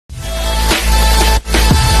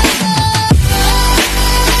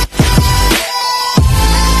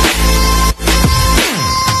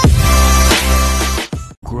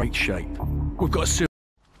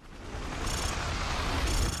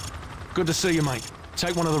Good to see you, mate.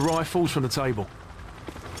 Take one of the rifles from the table.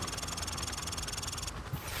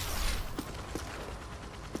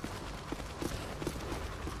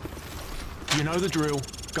 You know the drill.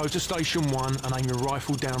 Go to Station 1 and aim your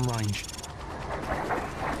rifle downrange.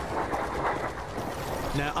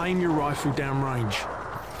 Now aim your rifle downrange.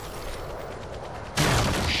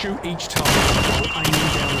 Now, shoot each target while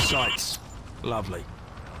aiming down the sights. Lovely.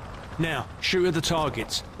 Now, shoot at the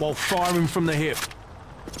targets while firing from the hip.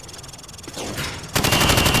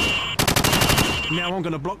 Now I'm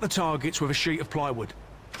going to block the targets with a sheet of plywood.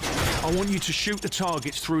 I want you to shoot the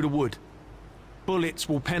targets through the wood. Bullets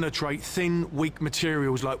will penetrate thin, weak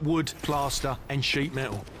materials like wood, plaster, and sheet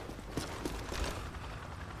metal.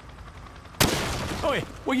 Oi,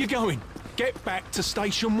 where you going? Get back to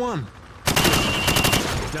Station 1.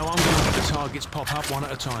 Now I'm going to let the targets pop up one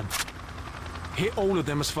at a time. Hit all of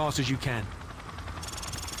them as fast as you can.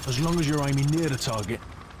 As long as you're aiming near the target,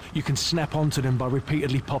 you can snap onto them by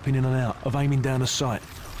repeatedly popping in and out of aiming down a sight.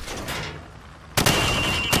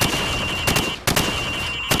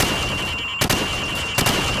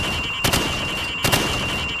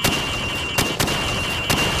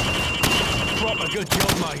 Proper good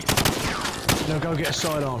job, mate. Now go get a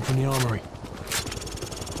sidearm from the armory.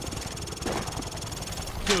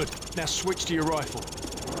 Good. Now switch to your rifle.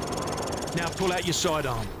 Now pull out your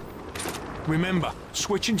sidearm. Remember,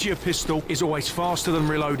 switching to your pistol is always faster than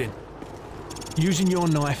reloading. Using your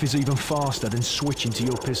knife is even faster than switching to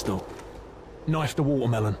your pistol. Knife the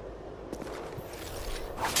watermelon.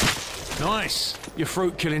 Nice! Your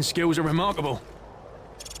fruit-killing skills are remarkable.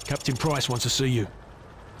 Captain Price wants to see you.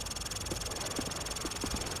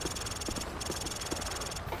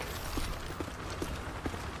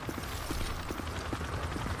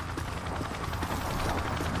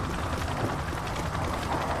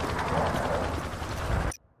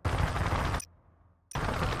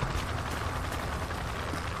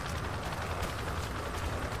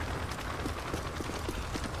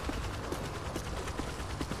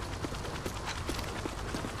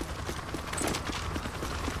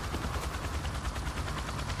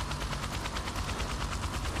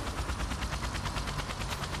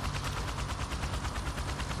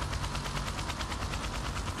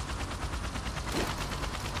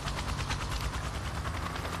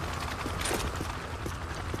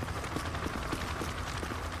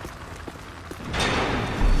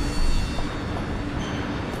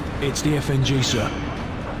 It's the FNG, sir.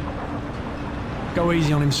 Go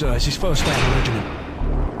easy on him, sir. It's his first day in the regiment.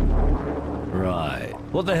 Right.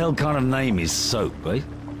 What the hell kind of name is Soap, eh?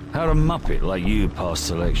 How'd a muppet like you pass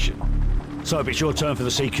selection? Soap, it's your turn for the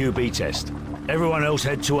CQB test. Everyone else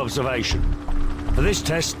head to observation. For this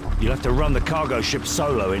test, you'll have to run the cargo ship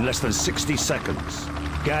solo in less than 60 seconds.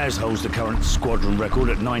 Gaz holds the current squadron record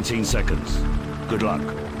at 19 seconds. Good luck.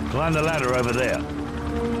 Climb the ladder over there.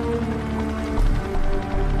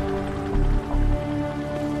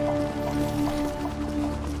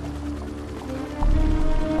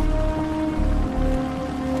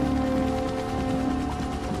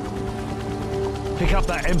 Pick up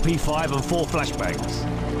that MP5 and 4 flashbangs.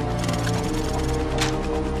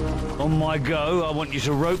 On my go, I want you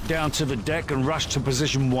to rope down to the deck and rush to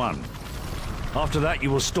position 1. After that,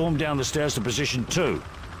 you will storm down the stairs to position 2.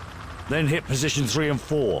 Then hit position 3 and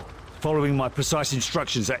 4, following my precise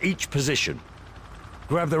instructions at each position.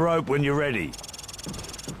 Grab the rope when you're ready.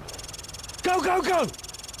 Go, go, go!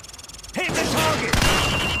 Hit the target!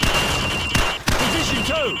 Position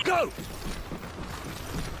 2, go!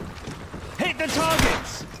 Hit the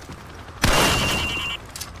targets!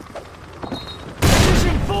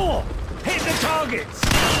 Position 4! Hit the targets!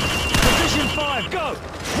 Position 5, go!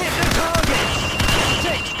 Hit the targets!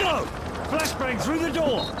 6, go! Flashbang through the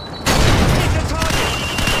door! Hit the target!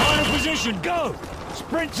 Final position, go!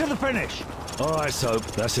 Sprint to the finish! Alright, Soap,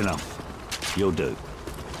 that's enough. You'll do.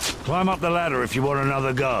 Climb up the ladder if you want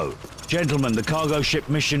another go. Gentlemen, the cargo ship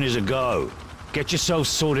mission is a go. Get yourselves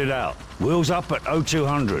sorted out. Wheels up at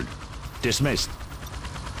 0200. Dismissed.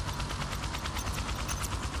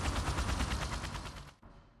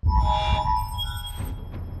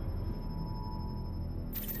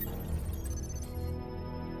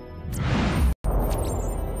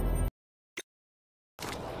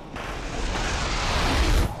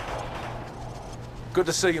 Good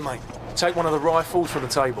to see you, mate. Take one of the rifles from the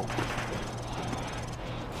table.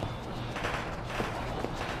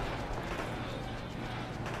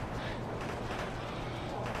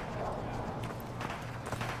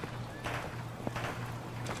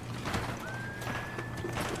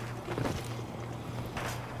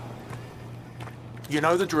 You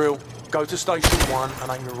know the drill. Go to Station 1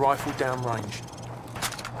 and aim your rifle downrange.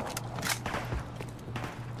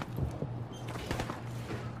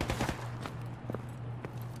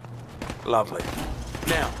 Lovely.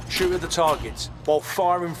 Now, shoot at the targets while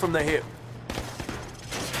firing from the hip.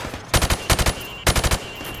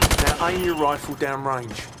 Now aim your rifle down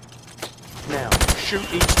range. Now, shoot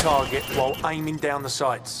each target while aiming down the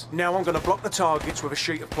sights. Now I'm going to block the targets with a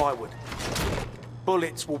sheet of plywood.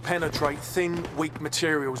 Bullets will penetrate thin, weak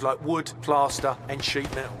materials like wood, plaster and sheet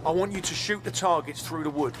metal. I want you to shoot the targets through the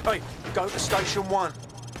wood. Hey, go to Station 1.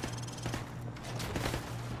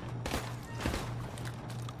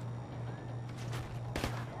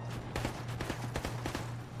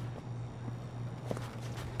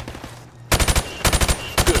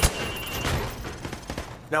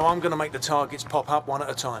 Now I'm going to make the targets pop up one at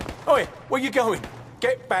a time. Oi, where you going?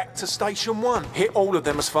 Get back to Station 1. Hit all of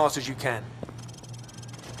them as fast as you can.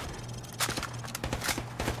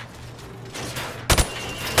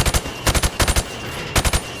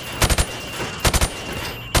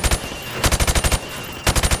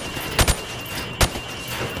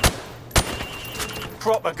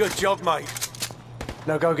 Proper good job, mate.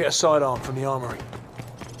 Now go get a sidearm from the armory.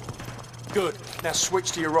 Good. Now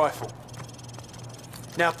switch to your rifle.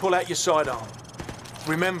 Now pull out your sidearm.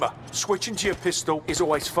 Remember, switching to your pistol is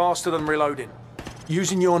always faster than reloading.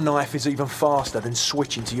 Using your knife is even faster than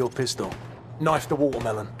switching to your pistol. Knife the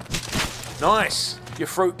watermelon. Nice! Your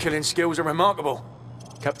fruit killing skills are remarkable.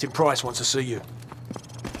 Captain Price wants to see you.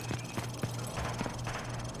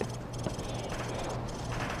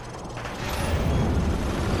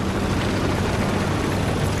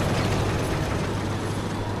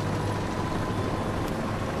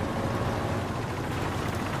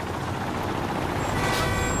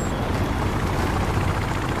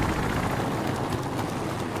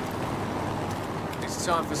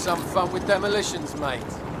 Time for some fun with demolitions, mate.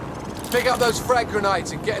 Pick up those frag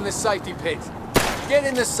grenades and get in the safety pit. Get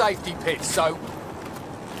in the safety pit, so.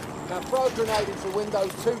 Now throw a grenade into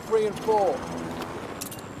windows 2, 3 and 4.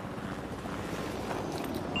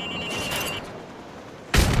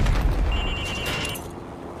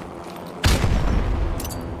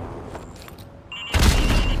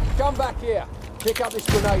 Come back here. Pick up this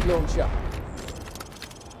grenade launcher.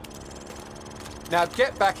 Now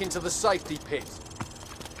get back into the safety pit.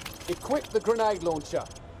 Equip the grenade launcher.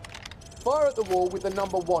 Fire at the wall with the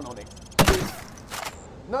number 1 on it.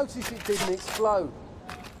 Notice it didn't explode.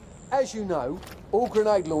 As you know, all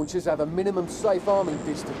grenade launchers have a minimum safe arming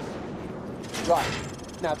distance. Right,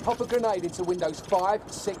 now pop a grenade into windows 5,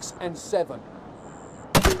 6 and 7.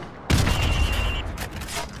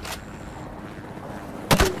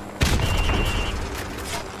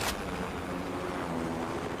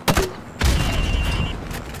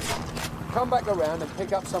 Come back around and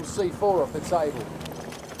pick up some C4 off the table.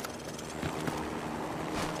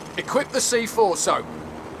 Equip the C4, so.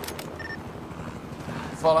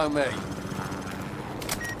 Follow me.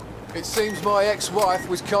 It seems my ex-wife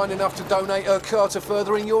was kind enough to donate her car to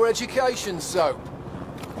furthering your education, so.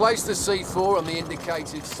 Place the C4 on the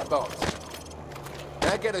indicated spot.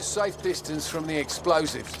 Now get a safe distance from the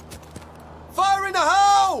explosives. Fire in the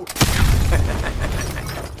hole!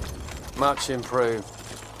 Much improved.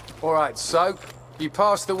 All right, so, you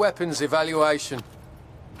passed the weapons evaluation.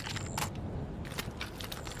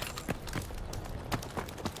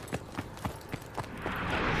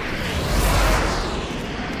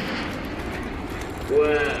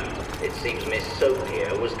 Well, it seems Miss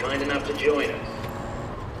Sophia was kind enough to join us.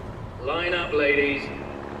 Line up, ladies.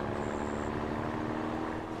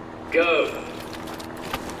 Go.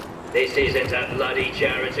 This isn't a bloody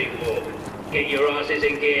charity walk. Get your asses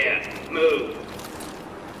in gear. Move.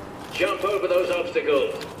 Jump over those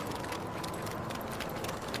obstacles.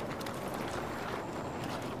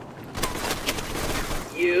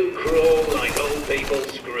 You crawl like old people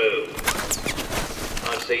screw.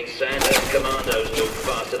 I've seen Sandhurst commandos move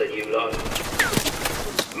faster than you lot.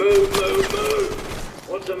 Move, move, move!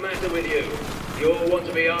 What's the matter with you? You all want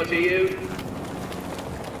to be RTU?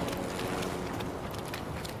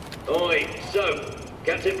 Oi, so,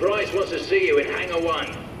 Captain Price wants to see you in Hangar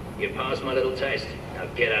 1. You passed my little test. Now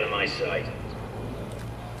get out of my sight.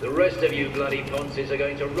 The rest of you bloody ponces are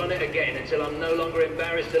going to run it again until I'm no longer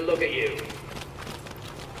embarrassed to look at you.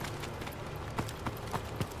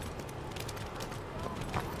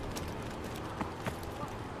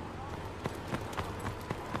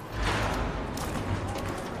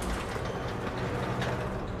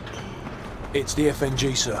 It's the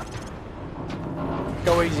FNG, sir.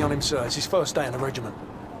 Go easy on him, sir. It's his first day in the regiment.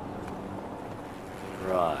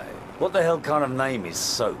 Right. What the hell kind of name is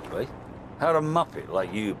Soap, eh? How'd a muppet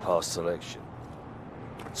like you pass selection?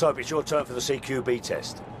 Soap, it's your turn for the CQB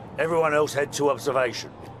test. Everyone else head to observation.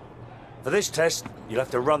 For this test, you'll have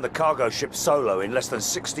to run the cargo ship solo in less than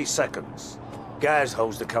 60 seconds. Gaz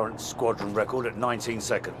holds the current squadron record at 19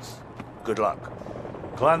 seconds. Good luck.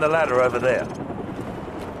 Climb the ladder over there.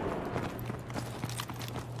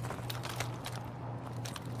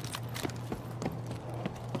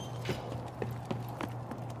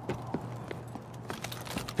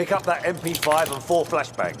 Pick up that MP5 and 4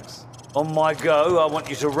 flashbangs. On my go, I want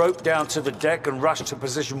you to rope down to the deck and rush to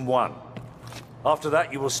position 1. After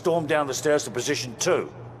that, you will storm down the stairs to position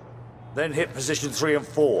 2. Then hit position 3 and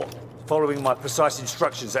 4, following my precise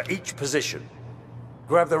instructions at each position.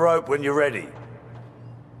 Grab the rope when you're ready.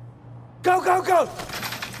 Go, go, go!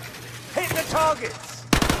 Hit the targets!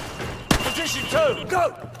 Position 2,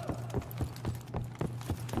 go!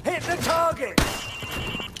 Hit the targets!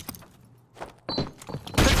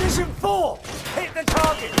 Position 4, hit the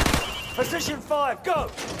target! Position 5, go!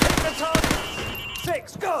 Hit the targets!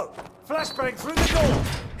 6, go! Flashbang through the door!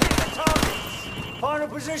 Hit the targets! Final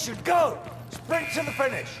position, go! Sprint to the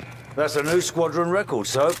finish! That's a new squadron record,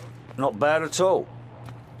 so not bad at all.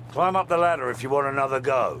 Climb up the ladder if you want another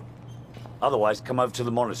go. Otherwise, come over to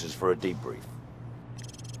the monitors for a debrief.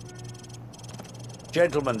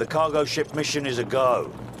 Gentlemen, the cargo ship mission is a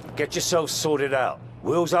go. Get yourselves sorted out.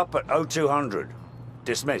 Wheels up at 0200.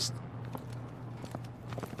 Dismissed.